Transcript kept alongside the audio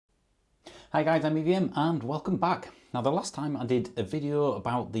Hi guys, I'm EVM and welcome back. Now the last time I did a video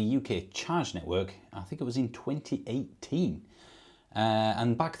about the UK charge network, I think it was in 2018.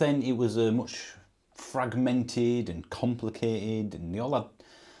 And back then it was much fragmented and complicated, and they all had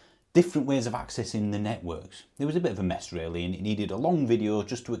different ways of accessing the networks. It was a bit of a mess really, and it needed a long video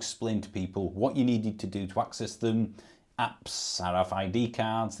just to explain to people what you needed to do to access them, apps, RFID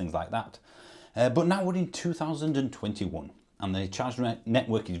cards, things like that. But now we're in 2021 and the charge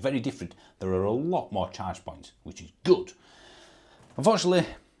network is very different. There are a lot more charge points, which is good. Unfortunately,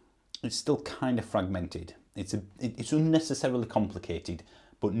 it's still kind of fragmented. It's unnecessarily complicated,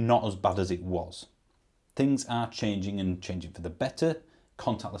 but not as bad as it was. Things are changing and changing for the better.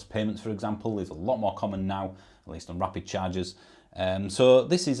 Contactless payments, for example, is a lot more common now, at least on rapid chargers. So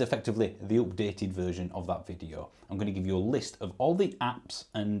this is effectively the updated version of that video. I'm going to give you a list of all the apps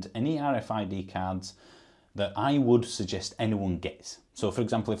and any RFID cards that I would suggest anyone gets. So for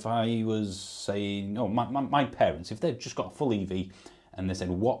example, if I was saying, my parents, if they've just got a full EV and they said,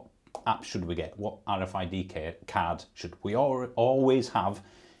 what app should we get? What RFID card should we always have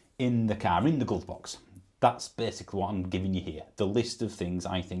in the car, in the glove box? That's basically what I'm giving you here. The list of things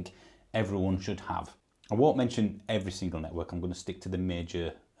I think everyone should have. I won't mention every single network. I'm going to stick to the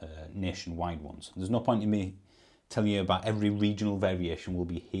major nationwide ones. There's no point in me telling you about every regional variation. Will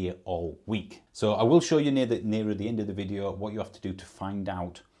be here all week. So I will show you nearer the end of the video what you have to do to find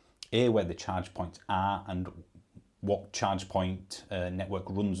out where the charge points are and what charge point network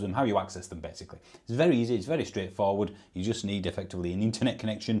runs them, how you access them basically. It's very easy, it's very straightforward. You just need effectively an internet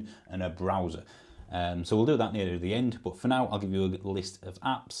connection and a browser. So we'll do that near the end, but for now I'll give you a list of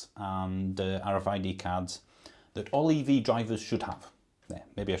apps and RFID cards that all EV drivers should have. There,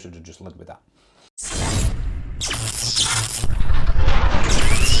 maybe I should have just led with that.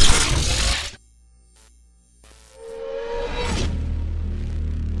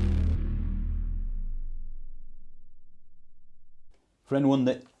 For anyone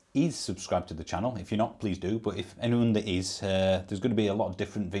that is subscribed to the channel, if you're not, please do, but if anyone that is, there's going to be a lot of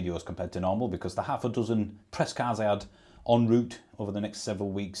different videos compared to normal because the half a dozen press cars I had en route over the next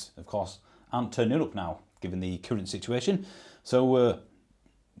several weeks, of course, aren't turning up now, given the current situation. So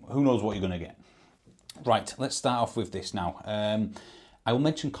who knows what you're going to get. Right, let's start off with this now. I will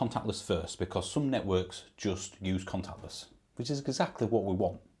mention contactless first because some networks just use contactless, which is exactly what we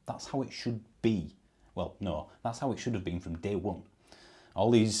want. That's how it should be. Well, no, that's how it should have been from day one. All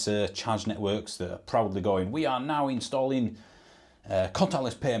these charge networks that are proudly going, we are now installing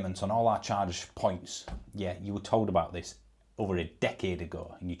contactless payments on all our charge points. Yeah, you were told about this over a decade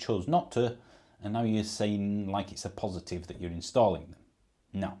ago and you chose not to, and now you're saying like it's a positive that you're installing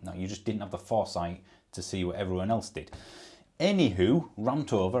them. No, you just didn't have the foresight to see what everyone else did. Anywho,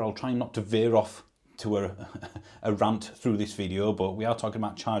 rant over. I'll try not to veer off to a rant through this video, but we are talking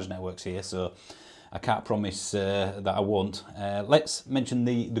about charge networks here, so I can't promise that I won't. Let's mention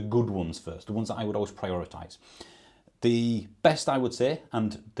the good ones first, the ones that I would always prioritise. The best, I would say,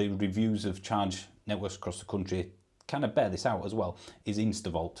 and the reviews of charge networks across the country kind of bear this out as well, is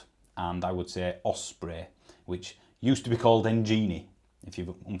Instavolt, and I would say Osprey, which used to be called Engenie, if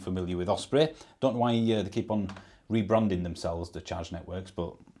you're unfamiliar with Osprey. Don't know why they keep on rebranding themselves, the charge networks,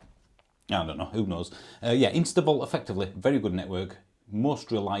 but I don't know, who knows. Yeah, Instavolt, effectively, very good network.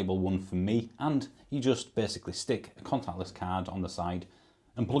 Most reliable one for me, and you just basically stick a contactless card on the side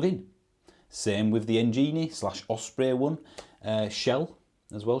and plug in. Same with the Engenie / Osprey one. Shell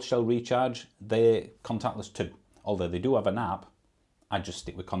as well, Shell Recharge, they're contactless too. Although they do have an app, I just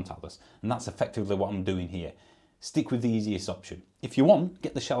stick with contactless, and that's effectively what I'm doing here. Stick with the easiest option. If you want,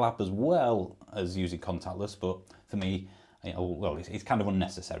 get the Shell app as well as using contactless, but for me, well, it's kind of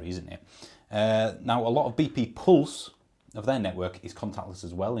unnecessary, isn't it? Now, a lot of BP Pulse of their network is contactless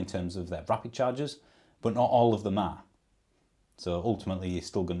as well in terms of their rapid chargers, but not all of them are. So ultimately you're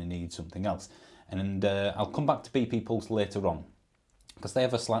still going to need something else. And I'll come back to BP Pulse later on because they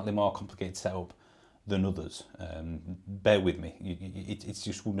have a slightly more complicated setup than others. Bear with me, it's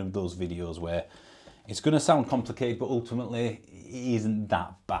just one of those videos where it's going to sound complicated, but ultimately it isn't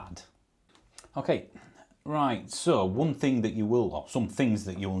that bad. Okay. Right, so one thing that you will, or some things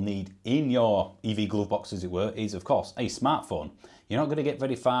that you will need in your EV glove box, as it were, is of course a smartphone. You're not going to get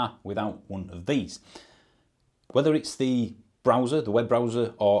very far without one of these. Whether it's the browser, the web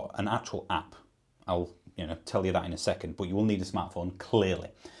browser, or an actual app, I'll tell you that in a second, but you will need a smartphone, clearly.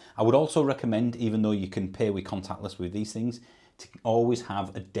 I would also recommend, even though you can pay with contactless with these things, to always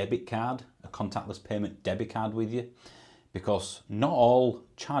have a debit card, a contactless payment debit card with you, because not all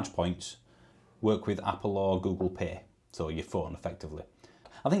charge points work with Apple or Google Pay, so your phone effectively.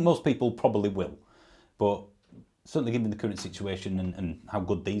 I think most people probably will, but certainly given the current situation and how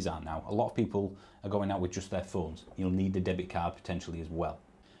good these are now, a lot of people are going out with just their phones. You'll need a debit card potentially as well.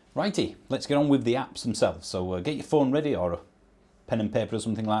 Righty, let's get on with the apps themselves. So get your phone ready, or a pen and paper or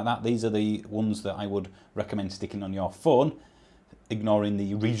something like that. These are the ones that I would recommend sticking on your phone, ignoring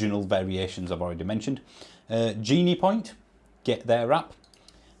the regional variations I've already mentioned. Genie Point, get their app.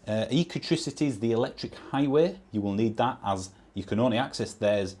 Ecotricity's The Electric Highway, you will need that, as you can only access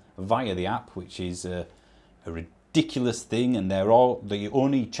theirs via the app, which is a ridiculous thing, and they're all the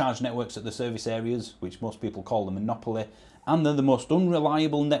only charge networks at the service areas, which most people call the monopoly, and they're the most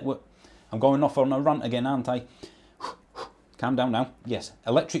unreliable network. I'm going off on a rant again, aren't I? Calm down now. Yes,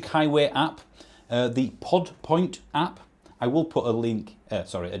 Electric Highway app, the PodPoint app. I will put a link,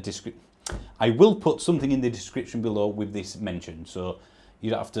 I will put something in the description below with this mentioned, so you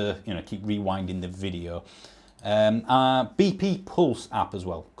don't have to, keep rewinding the video. BP Pulse app as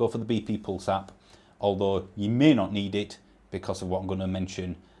well. Go for the BP Pulse app, although you may not need it because of what I'm going to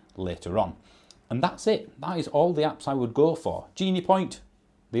mention later on. And that's it. That is all the apps I would go for. Genie Point,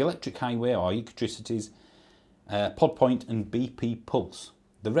 the Electric Highway or Ecotricities, PodPoint and BP Pulse.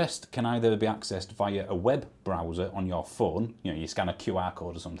 The rest can either be accessed via a web browser on your phone, you scan a QR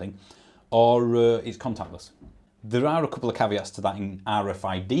code or something, or it's contactless. There are a couple of caveats to that in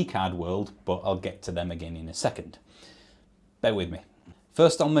RFID card world, but I'll get to them again in a second. Bear with me.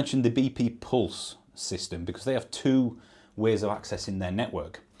 First, I'll mention the BP Pulse system because they have two ways of accessing their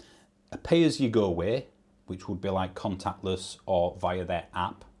network. A pay-as-you-go way, which would be like contactless or via their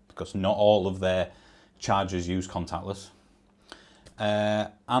app, because not all of their chargers use contactless.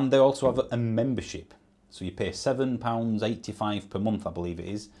 And they also have a membership. So you pay £7.85 per month, I believe it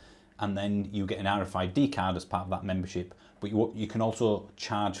is, and then you get an RFID card as part of that membership, but you can also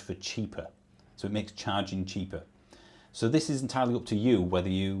charge for cheaper. So it makes charging cheaper. So this is entirely up to you whether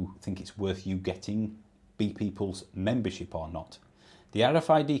you think it's worth you getting BP Pulse membership or not. The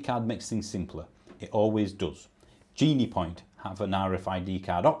RFID card makes things simpler. It always does. Genie Point have an RFID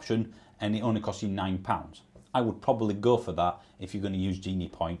card option and it only costs you £9. I would probably go for that if you're going to use Genie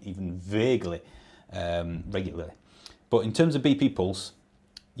Point even vaguely regularly. But in terms of BP Pulse,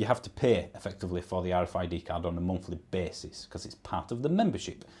 you have to pay effectively for the RFID card on a monthly basis because it's part of the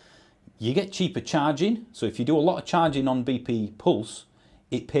membership. You get cheaper charging, so if you do a lot of charging on BP Pulse,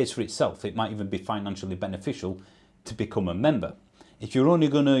 it pays for itself. It might even be financially beneficial to become a member. If you're only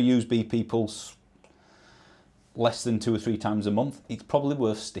going to use BP Pulse less than 2 or 3 times a month, it's probably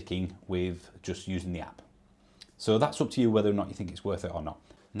worth sticking with just using the app. So that's up to you whether or not you think it's worth it or not.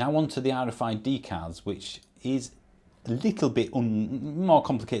 Now on to the RFID cards, which is a little bit more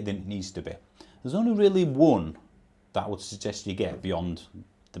complicated than it needs to be. There's only really one that I would suggest you get beyond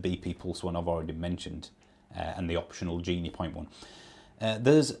the BP Pulse one I've already mentioned and the optional Genie Point one.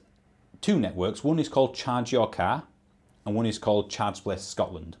 There's 2 networks. One is called Charge Your Car and one is called ChargePlace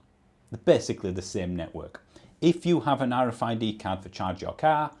Scotland. They're basically the same network. If you have an RFID card for Charge Your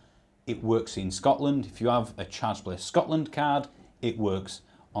Car, it works in Scotland. If you have a ChargePlace Scotland card, it works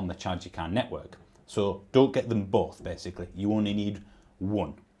on the Charge Your Car network. So don't get them both, basically. You only need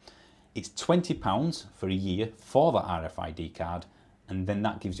one. It's £20 for a year for that RFID card, and then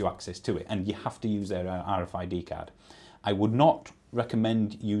that gives you access to it. And you have to use their RFID card. I would not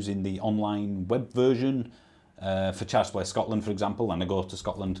recommend using the online web version for ChargePlace Scotland, for example, and I go to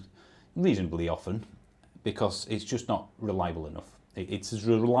Scotland reasonably often because it's just not reliable enough. It's as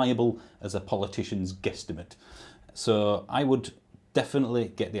reliable as a politician's guesstimate. So I would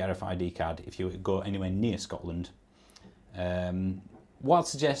definitely get the RFID card if you go anywhere near Scotland. What I'd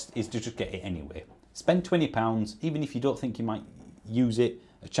suggest is to just get it anyway. Spend £20, even if you don't think you might use it,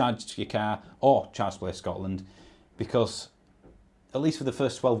 Charge Your Car or ChargePlace Scotland, because at least for the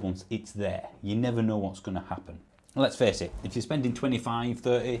first 12 months, it's there. You never know what's going to happen. And let's face it, if you're spending 25,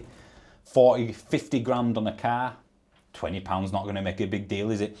 30, 40, 50 grand on a car, £20 not going to make a big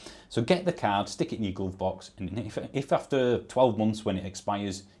deal, is it? So get the card, stick it in your glove box, and if after 12 months when it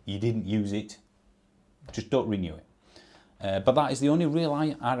expires you didn't use it, just don't renew it. But that is the only real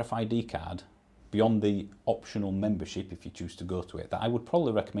RFID card beyond the optional membership, if you choose to go to it, that I would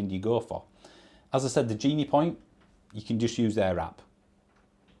probably recommend you go for. As I said, the Genie Point, you can just use their app.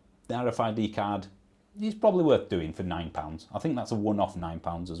 The RFID card is probably worth doing for £9. I think that's a one-off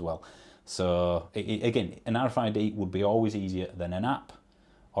 £9 as well. So again, an RFID would be always easier than an app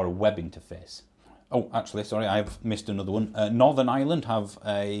or a web interface. Oh, actually, sorry, I've missed another one. Northern Ireland have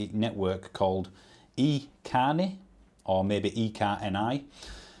a network called eCarNI, or maybe eCarNI.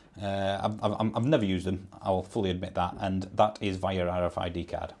 I've never used them, I'll fully admit that, and that is via RFID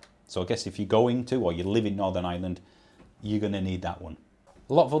card. So I guess if you're going to, or you live in Northern Ireland, you're going to need that one.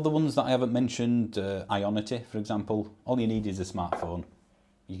 A lot of other ones that I haven't mentioned, Ionity, for example, all you need is a smartphone.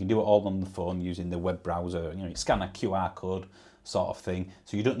 You can do it all on the phone using the web browser. You scan a QR code sort of thing.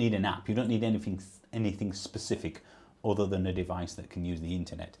 So you don't need an app. You don't need anything specific other than a device that can use the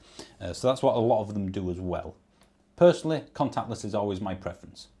internet. So that's what a lot of them do as well. Personally, contactless is always my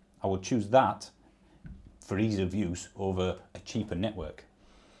preference. I would choose that for ease of use over a cheaper network.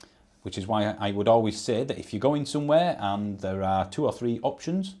 Which is why I would always say that if you're going somewhere and there are 2 or 3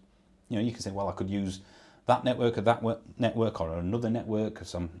 options, you can say, well, I could use that network or that network or another network,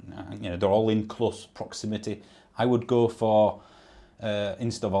 or they're all in close proximity. I would go for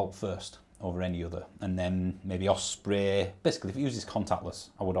InstaVault first over any other, and then maybe Osprey. Basically, if it uses contactless,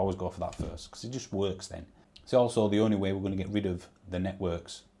 I would always go for that first because it just works then. It's also the only way we're going to get rid of the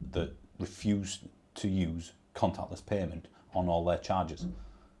networks that refuse to use contactless payment on all their charges.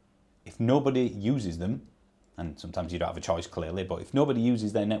 If nobody uses them, and sometimes you don't have a choice clearly, but if nobody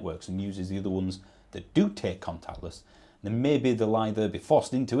uses their networks and uses the other ones that do take contactless, then maybe they'll either be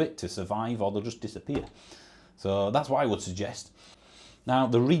forced into it to survive or they'll just disappear. So that's what I would suggest. Now,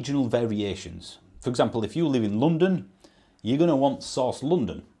 the regional variations. For example, if you live in London, you're going to want Source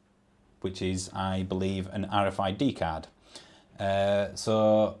London, which is, I believe, an RFID card.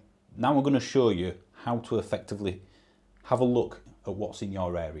 So now we're going to show you how to effectively have a look at what's in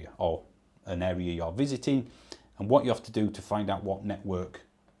your area or an area you're visiting and what you have to do to find out what network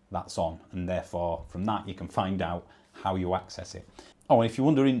that's on, and therefore from that you can find out how you access it. Oh, and if you're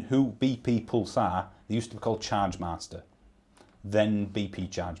wondering who BP Pulse are, they used to be called Chargemaster, then BP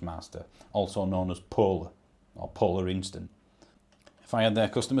Chargemaster, also known as Polar or Polar Instant. If I had their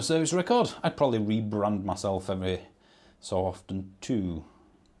customer service record, I'd probably rebrand myself every so often too.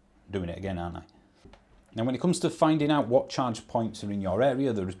 Doing it again, aren't I? Now, when it comes to finding out what charge points are in your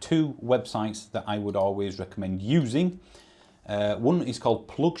area, there are 2 websites that I would always recommend using. One is called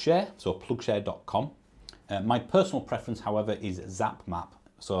PlugShare, so plugshare.com. My personal preference, however, is ZapMap.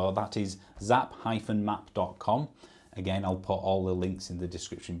 So that is zap-map.com. Again, I'll put all the links in the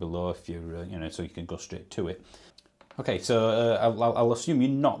description below if you're, so you can go straight to it. Okay, so I'll assume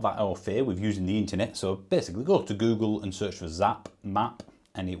you're not that au fait with using the internet. So basically, go to Google and search for ZapMap,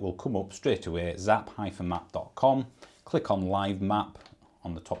 and it will come up straight away, zap-map.com. Click on Live Map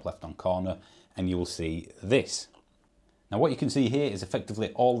on the top left-hand corner, and you will see this. Now, what you can see here is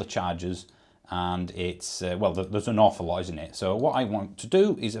effectively all the charges, and it's, well, there's an awful lot, isn't it? So what I want to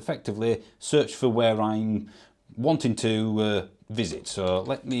do is effectively search for where I'm wanting to visit. So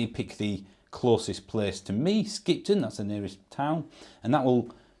let me pick the closest place to me, Skipton, that's the nearest town, and that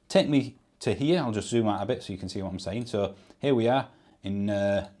will take me to here. I'll just zoom out a bit so you can see what I'm saying. So here we are in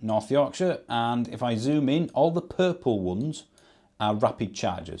North Yorkshire, and if I zoom in, all the purple ones are rapid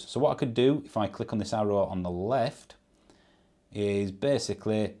chargers. So what I could do if I click on this arrow on the left is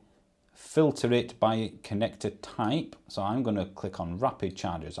basically filter it by connector type. So I'm going to click on rapid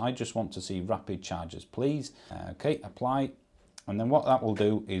chargers. I just want to see rapid chargers, please. Okay, apply. And then what that will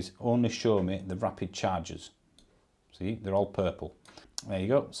do is only show me the rapid chargers. See, they're all purple. There you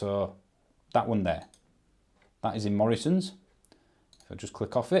go. So that one there, that is in Morrison's. If I just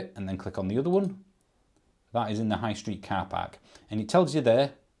click off it and then click on the other one, that is in the High Street car park. And it tells you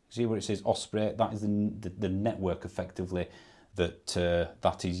there, see where it says Osprey, that is the network effectively that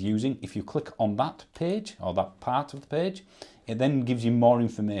that is using. If you click on that page or that part of the page, it then gives you more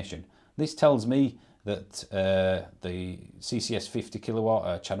information. This tells me that the CCS 50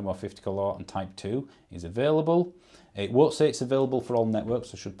 kilowatt, CHAdeMO 50 kilowatt and Type 2 is available. It won't say it's available for all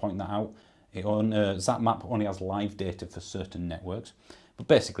networks, I should point that out. ZapMap only has live data for certain networks, but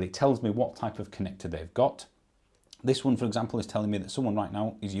basically it tells me what type of connector they've got. This one, for example, is telling me that someone right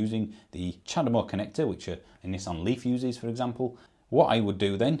now is using the CHAdeMO connector, which a Nissan Leaf uses, for example. What I would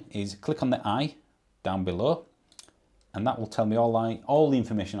do then is click on the eye down below, and that will tell me all the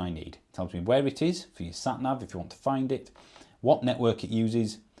information I need. It tells me where it is for your sat-nav if you want to find it, what network it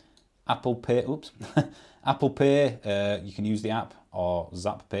uses, Apple Pay, Apple Pay, you can use the app, or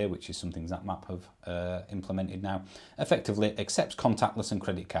Zap Pay, which is something ZapMap have implemented now. Effectively accepts contactless and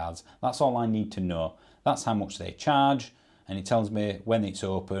credit cards. That's all I need to know. That's how much they charge, and it tells me when it's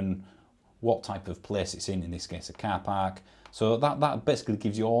open, what type of place it's in this case a car park. So that basically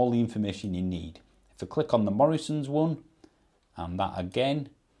gives you all the information you need. If I click on the Morrison's one, and that again,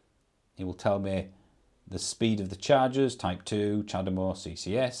 it will tell me the speed of the chargers, Type 2, CHAdeMO,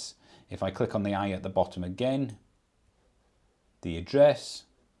 CCS. If I click on the eye at the bottom again, the address,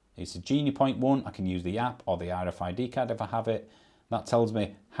 it's a Genie Point one. I can use the app or the RFID card if I have it. That tells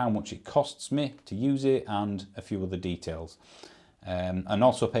me how much it costs me to use it and a few other details. And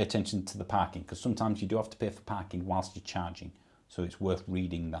also pay attention to the parking, because sometimes you do have to pay for parking whilst you're charging. so it's worth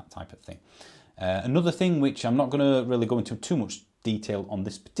reading that type of thing. Another thing which I'm not going to really go into too much detail on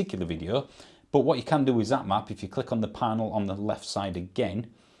this particular video, but what you can do with ZapMap, if you click on the panel on the left side again,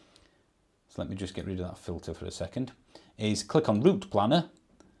 so let me just get rid of that filter for a second, is click on Route Planner.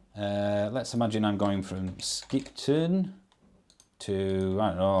 Let's imagine I'm going from Skipton to,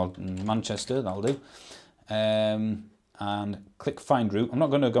 I don't know, Manchester, that'll do. And click Find Route. I'm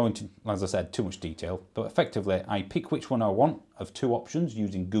not going to go into, as I said, too much detail, but effectively I pick which one I want of two options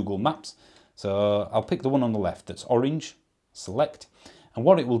using Google Maps. So I'll pick the one on the left that's orange, select, and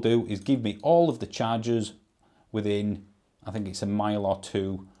what it will do is give me all of the chargers within, I think it's a mile or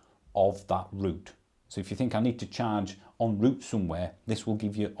two of that route. So if you think I need to charge en route somewhere, this will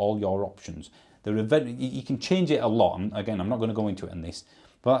give you all your options. There are you can change it a lot, and again, I'm not going to go into it in this,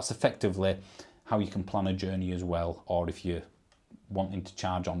 but that's effectively how you can plan a journey as well, or if you're wanting to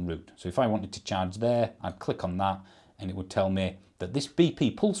charge en route. So if I wanted to charge there, I'd click on that and it would tell me that this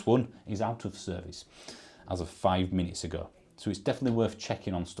BP Pulse one is out of service as of 5 minutes ago. So it's definitely worth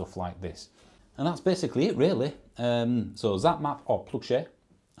checking on stuff like this. And that's basically it really. So ZapMap or PlugShare,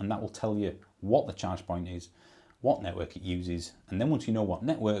 and that will tell you what the charge point is, what network it uses, and then once you know what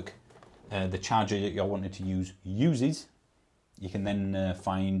network the charger that you're wanting to use uses, you can then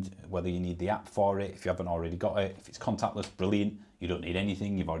find whether you need the app for it, if you haven't already got it. If it's contactless, brilliant. You don't need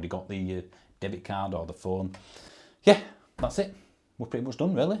anything. You've already got the debit card or the phone. Yeah, that's it. We're pretty much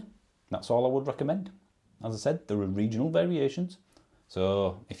done, really. That's all I would recommend. As I said, there are regional variations.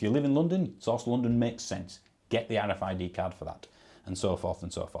 So if you live in London, Source London makes sense. Get the RFID card for that, and so forth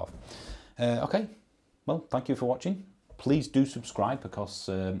and so forth. Okay, well, thank you for watching. Please do subscribe, because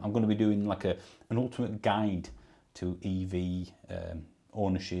I'm going to be doing like an ultimate guide to EV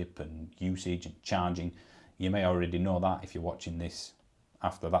ownership and usage and charging. You may already know that if you're watching this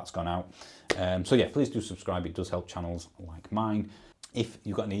after that's gone out. So yeah, please do subscribe. It does help channels like mine. If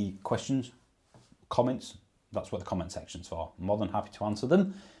you've got any questions, comments, that's what the comment section's for. I'm more than happy to answer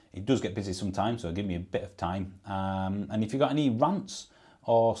them. It does get busy sometimes, so give me a bit of time. And if you've got any rants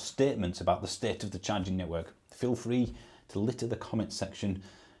or statements about the state of the charging network, feel free to litter the comment section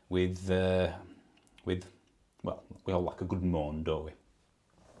with well, we all like a good moan, don't we?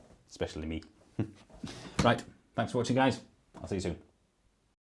 Especially me. Right, thanks for watching, guys. I'll see you soon.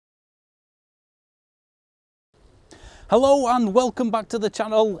 Hello and welcome back to the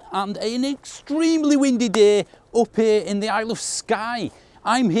channel, and an extremely windy day up here in the Isle of Skye.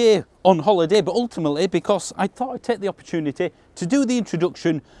 I'm here on holiday, but ultimately because I thought I'd take the opportunity to do the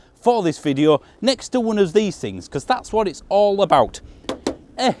introduction for this video next to one of these things, because that's what it's all about,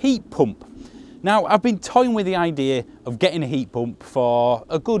 a heat pump. Now, I've been toying with the idea of getting a heat pump for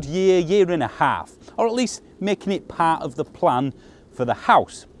a good year and a half, or at least making it part of the plan for the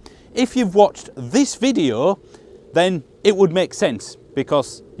house. If you've watched this video, then it would make sense,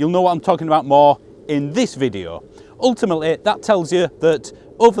 because you'll know what I'm talking about more in this video. Ultimately, that tells you that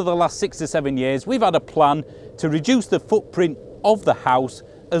over the last 6 to 7 years, we've had a plan to reduce the footprint of the house,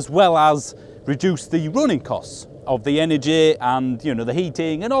 as well as reduce the running costs of the energy and, you know, the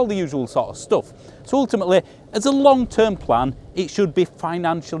heating and all the usual sort of stuff. So ultimately, as a long-term plan, it should be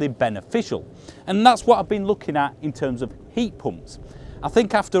financially beneficial. And that's what I've been looking at in terms of heat pumps. I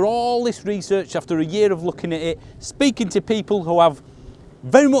think after all this research, after a year of looking at it, speaking to people who have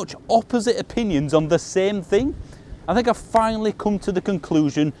very much opposite opinions on the same thing, I think I've finally come to the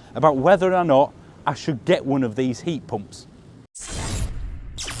conclusion about whether or not I should get one of these heat pumps.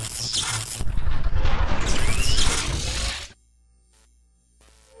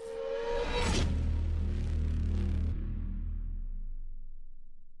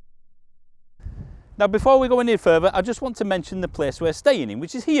 Now, before we go any further, I just want to mention the place we're staying in,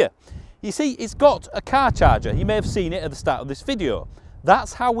 which is here. You see, it's got a car charger. You may have seen it at the start of this video.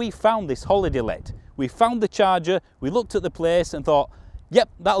 That's how we found this holiday let. We found the charger, we looked at the place and thought,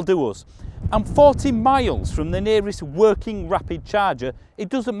 yep, that'll do us. I'm 40 miles from the nearest working rapid charger. It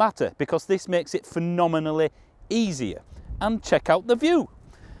doesn't matter, because this makes it phenomenally easier. And check out the view.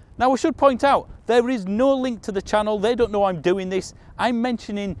 Now, I should point out, there is no link to the channel. They don't know I'm doing this. I'm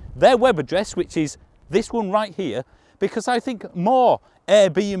mentioning their web address, which is this one right here, because I think more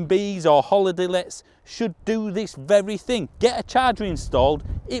Airbnbs or holiday lets should do this very thing. Get a charger installed,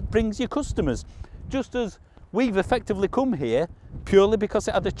 it brings you customers. Just as we've effectively come here purely because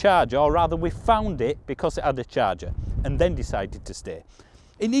it had a charger, or rather we found it because it had a charger and then decided to stay.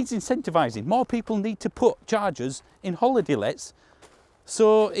 It needs incentivizing. More people need to put chargers in holiday lets,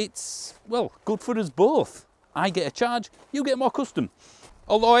 so it's, well, good for us both. I get a charge, you get more custom.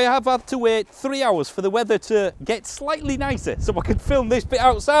 Although I have had to wait 3 hours for the weather to get slightly nicer so I can film this bit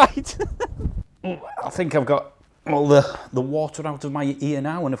outside. I think I've got all the water out of my ear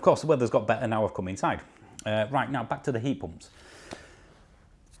now, and of course the weather's got better now I've come inside. Right, now back to the heat pumps.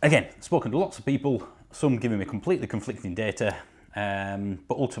 Again, spoken to lots of people, some giving me completely conflicting data,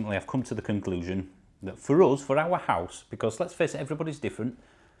 but ultimately I've come to the conclusion that for us, for our house, because let's face it, everybody's different.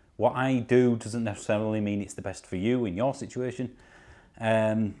 What I do doesn't necessarily mean it's the best for you in your situation.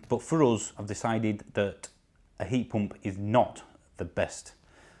 But for us, I've decided that a heat pump is not the best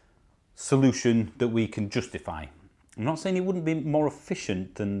solution that we can justify. I'm not saying it wouldn't be more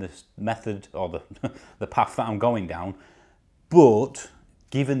efficient than this method or the path that I'm going down, but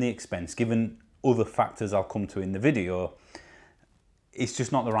given the expense, given other factors I'll come to in the video, it's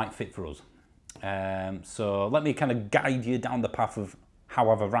just not the right fit for us. So let me kind of guide you down the path of how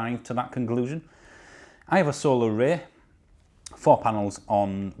I've arrived to that conclusion. I have a solar array, 4 panels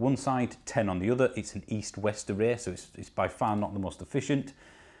on one side, 10 on the other. It's an east-west array, so it's by far not the most efficient.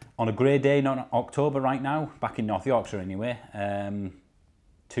 On a grey day, not October right now, back in North Yorkshire anyway,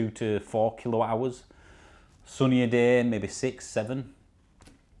 2 to 4 kilowatt hours. Sunnier day, maybe 6, 7.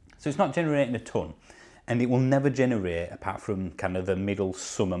 So it's not generating a ton, and it will never generate, apart from kind of the middle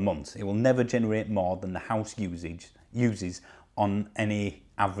summer months, it will never generate more than the house uses on any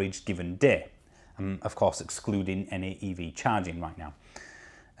average given day. Of course, excluding any EV charging right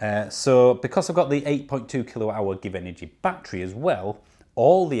now. So because I've got the 8.2 kilowatt hour Give Energy battery as well,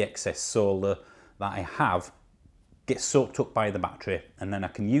 all the excess solar that I have gets soaked up by the battery, and then I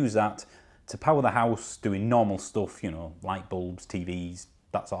can use that to power the house doing normal stuff, you know, light bulbs, TVs,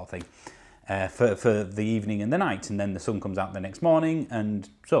 that sort of thing, for the evening and the night, and then the sun comes out the next morning and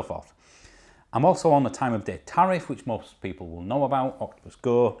so forth. I'm also on a time of day tariff, which most people will know about, Octopus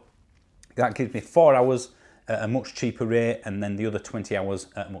Go. That gives me 4 hours at a much cheaper rate, and then the other 20 hours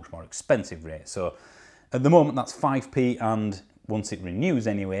at a much more expensive rate. So at the moment that's 5p, and once it renews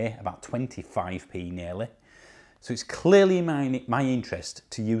anyway, about 25p nearly. So it's clearly in my interest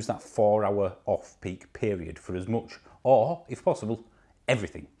to use that 4 hour off-peak period for as much, or if possible,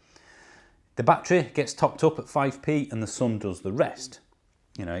 everything. The battery gets topped up at 5p and the sun does the rest.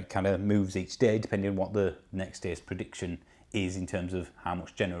 You know, it kind of moves each day depending on what the next day's prediction is in terms of how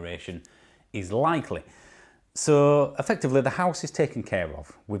much generation is likely. So effectively the house is taken care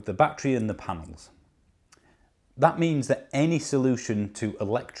of with the battery and the panels. That means that any solution to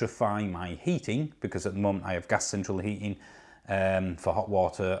electrify my heating, because at the moment I have gas central heating for hot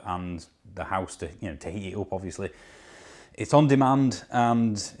water and the house to heat it up, obviously, it's on demand,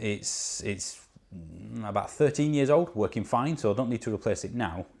 and it's about 13 years old, working fine, so I don't need to replace it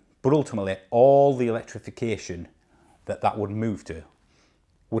now. But ultimately, all the electrification that would move to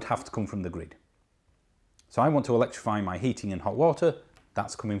would have to come from the grid. So I want to electrify my heating and hot water.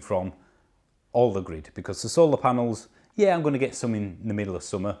 That's coming from all the grid, because the solar panels, yeah, I'm going to get some in the middle of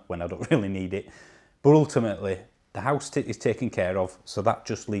summer when I don't really need it, but ultimately the house is taken care of, so that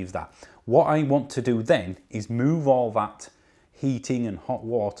just leaves that. What I want to do then is move all that heating and hot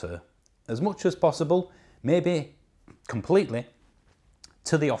water as much as possible, maybe completely,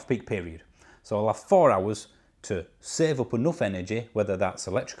 to the off-peak period. So I'll have 4 hours to save up enough energy, whether that's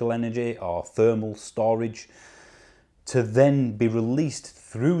electrical energy or thermal storage, to then be released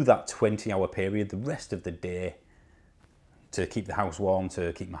through that 20-hour period, the rest of the day, to keep the house warm,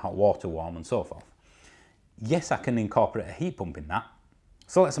 to keep my hot water warm and so forth. Yes, I can incorporate a heat pump in that.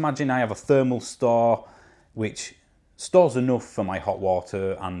 So let's imagine I have a thermal store which stores enough for my hot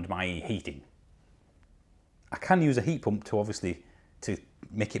water and my heating. I can use a heat pump to obviously to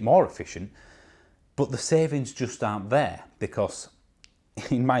make it more efficient, but the savings just aren't there, because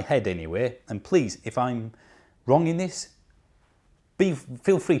in my head anyway, and please, if I'm wrong in this,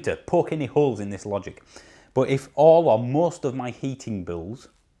 feel free to poke any holes in this logic. But if all or most of my heating bills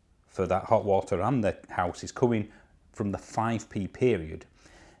for that hot water and the house is coming from the 5p period,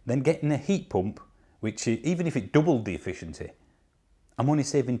 then getting a heat pump, which even if it doubled the efficiency, I'm only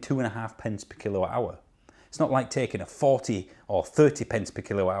saving 2.5 pence per kilowatt hour. It's not like taking a 40 or 30 pence per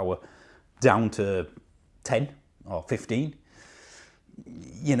kilowatt hour down to 10 or 15.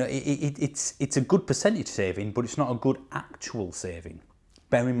 You know, it's a good percentage saving, but it's not a good actual saving.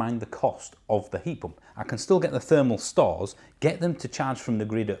 Bear in mind the cost of the heat pump. I can still get the thermal stores, get them to charge from the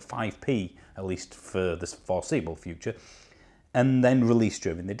grid at 5p, at least for the foreseeable future, and then release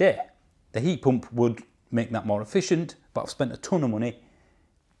during the day. The heat pump would make that more efficient, but I've spent a ton of money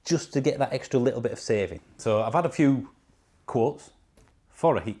just to get that extra little bit of saving. So I've had a few quotes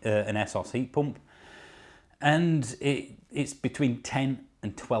for an Essos heat pump, and it's between £10,000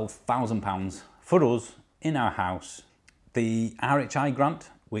 and £12,000 for us in our house. The RHI grant,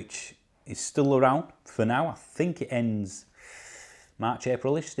 which is still around for now, I think it ends March,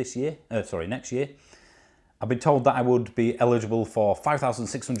 April-ish this year, next year. I've been told that I would be eligible for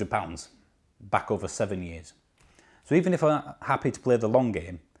 £5,600 back over 7 years. So even if I'm happy to play the long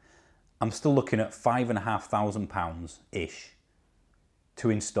game, I'm still looking at £5,500-ish to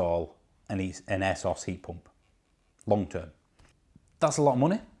install an air source heat pump, long term. That's a lot of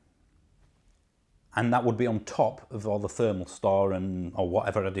money. And that would be on top of all the thermal store or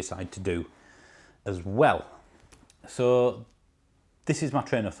whatever I decide to do as well. So this is my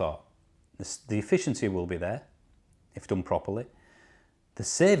train of thought. The efficiency will be there if done properly. The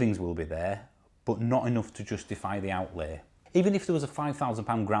savings will be there, but not enough to justify the outlay. Even if there was a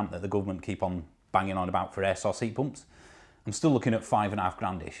 £5,000 grant that the government keep on banging on about for air source heat pumps, I'm still looking at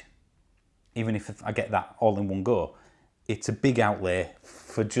 £5,500-ish. Even if I get that all in one go, it's a big outlay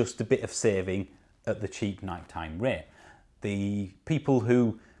for just a bit of saving at the cheap nighttime rate. The people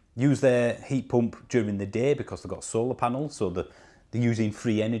who use their heat pump during the day because they've got solar panels, so they're using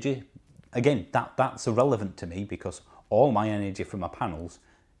free energy. Again, that's irrelevant to me because all my energy from my panels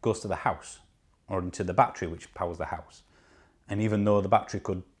goes to the house or into the battery which powers the house. And even though the battery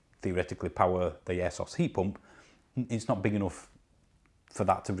could theoretically power the air source heat pump, it's not big enough for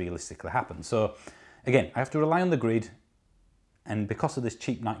that to realistically happen. So again, I have to rely on the grid, and because of this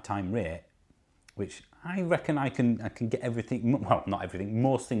cheap nighttime rate, which I reckon I can get everything, well, not everything,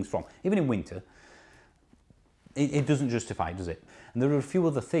 most things from, even in winter, it doesn't justify, does it? And there are a few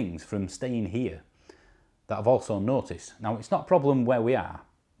other things from staying here that I've also noticed. Now, it's not a problem where we are,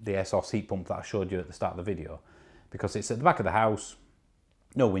 the air source heat pump that I showed you at the start of the video, because it's at the back of the house,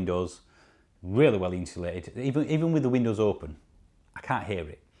 no windows, really well insulated. Even with the windows open, I can't hear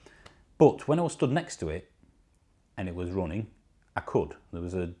it. But when I was stood next to it and it was running, I could. There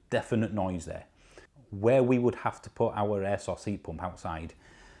was a definite noise there. Where we would have to put our air source heat pump outside,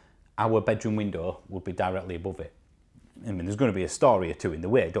 our bedroom window would be directly above it. I mean, there's going to be a story or two in the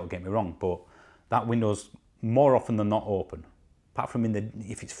way, don't get me wrong, but that window's more often than not open. Apart from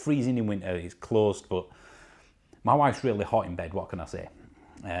if it's freezing in winter, it's closed, but my wife's really hot in bed, what can I say?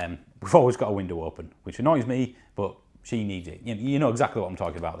 We've always got a window open, which annoys me, but she needs it. You know exactly what I'm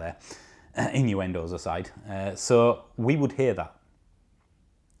talking about there, innuendos aside. So we would hear that.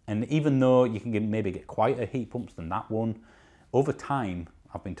 And even though you can maybe get quieter heat pumps than that one, over time,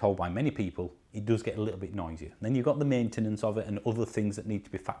 I've been told by many people, it does get a little bit noisier. Then you've got the maintenance of it and other things that need to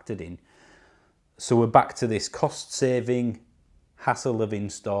be factored in. So we're back to this cost saving, hassle of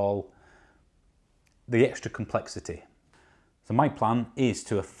install, the extra complexity. So my plan is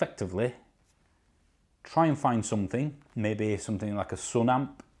to effectively try and find something, maybe something like a sun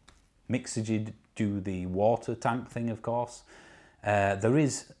amp, Mixergy do the water tank thing, of course. There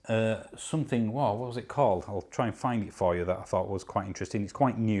is something, what was it called? I'll try and find it for you that I thought was quite interesting. It's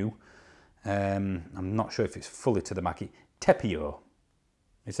quite new. I'm not sure if it's fully to the market. Tepio.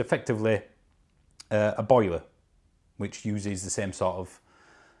 It's effectively a boiler which uses the same sort of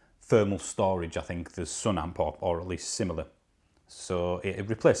thermal storage, I think, as Sun Amp, or at least similar. So it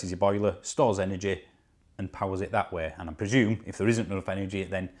replaces your boiler, stores energy and powers it that way. And I presume if there isn't enough energy, it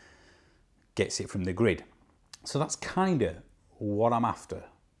then gets it from the grid. So that's kind of what I'm after.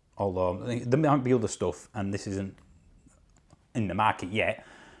 Although there might be other stuff and this isn't in the market yet.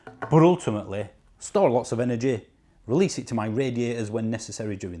 But ultimately, store lots of energy, release it to my radiators when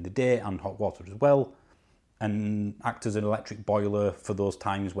necessary during the day and hot water as well, and act as an electric boiler for those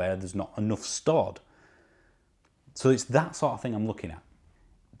times where there's not enough stored. So it's that sort of thing I'm looking at.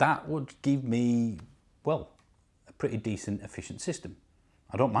 That would give me, well, a pretty decent, efficient system.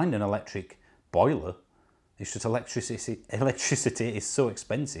 I don't mind an electric boiler. It's just electricity is so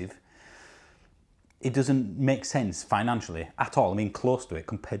expensive. It doesn't make sense financially at all. I mean, close to it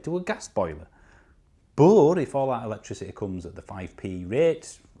compared to a gas boiler. But if all that electricity comes at the 5p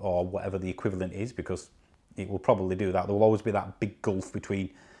rate or whatever the equivalent is, because it will probably do that, there will always be that big gulf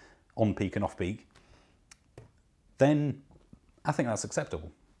between on peak and off peak, then I think that's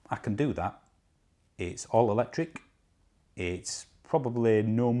acceptable. I can do that. It's all electric. It's probably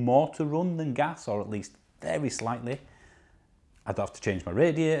no more to run than gas, or at least very slightly. I don't have to change my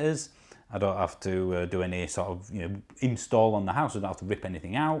radiators. I don't have to do any sort of install on the house. I don't have to rip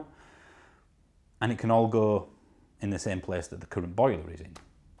anything out. And it can all go in the same place that the current boiler is in.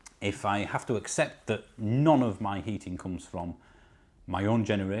 If I have to accept that none of my heating comes from my own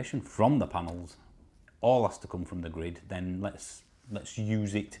generation, from the panels, all has to come from the grid, then let's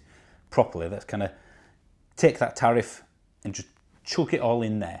use it properly. Let's kind of take that tariff and just chuck it all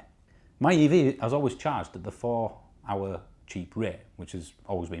in there. My EV has always charged at the 4-hour cheap rate, which has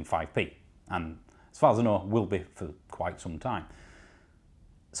always been 5p, and as far as I know, will be for quite some time.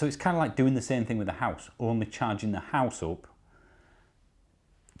 So it's kind of like doing the same thing with the house, only charging the house up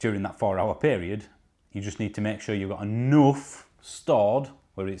during that 4-hour period You just need to make sure you've got enough stored,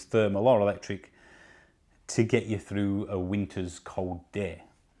 whether it's thermal or electric, to get you through a winter's cold day.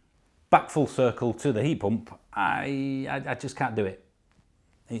 Back full circle to the heat pump, I just can't do it.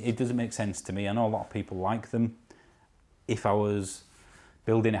 It doesn't make sense to me. I know a lot of people like them. If I was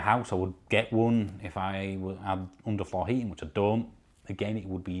building a house, I would get one. If I had underfloor heating, which I don't, again, it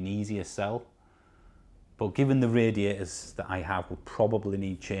would be an easier sell. But given the radiators that I have will probably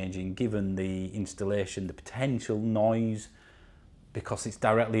need changing, given the installation, the potential noise, because it's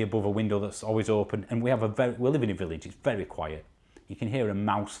directly above a window that's always open, and we live in a village, it's very quiet. You can hear a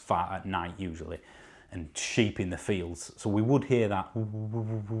mouse fart at night usually, and sheep in the fields. So we would hear that,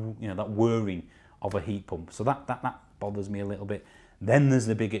 that whirring of a heat pump. So that bothers me a little bit. Then there's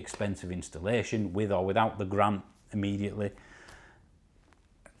the big expensive installation, with or without the grant immediately.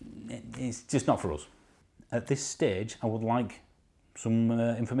 It's just not for us. At this stage, I would like some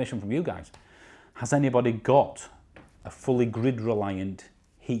information from you guys. Has anybody got a fully grid-reliant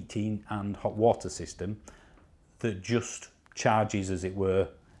heating and hot water system that just charges, as it were,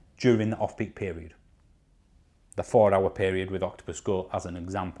 during the off-peak period? The 4-hour period with Octopus Go as an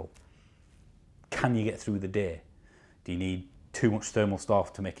example. Can you get through the day? Do you need too much thermal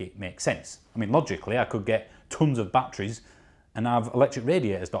stuff to make it make sense? I mean, logically, I could get tons of batteries and have electric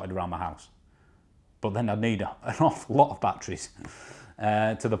radiators dotted around my house. But then I'd need an awful lot of batteries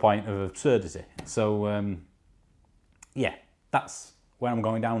to the point of absurdity. So, yeah, that's where I'm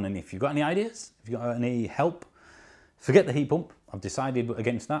going down. And if you've got any ideas, if you've got any help, forget the heat pump. I've decided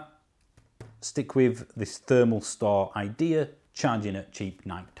against that. Stick with this thermal store idea, charging at cheap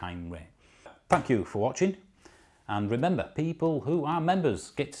nighttime rate. Thank you for watching. And remember, people who are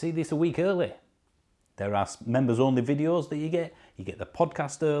members get to see this a week early. There are members only videos that you get the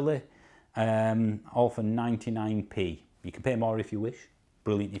podcast early, all for 99p. You can pay more if you wish,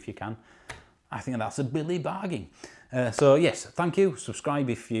 brilliant if you can. I think that's a Billy bargain. So yes, thank you. Subscribe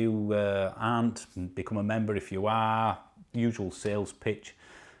if you aren't, become a member if you are. Usual sales pitch.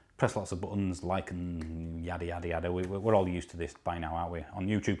 Press lots of buttons, like and yada yada yada. We're all used to this by now, aren't we, on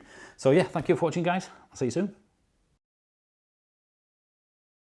YouTube? So yeah, thank you for watching, guys. I'll see you soon.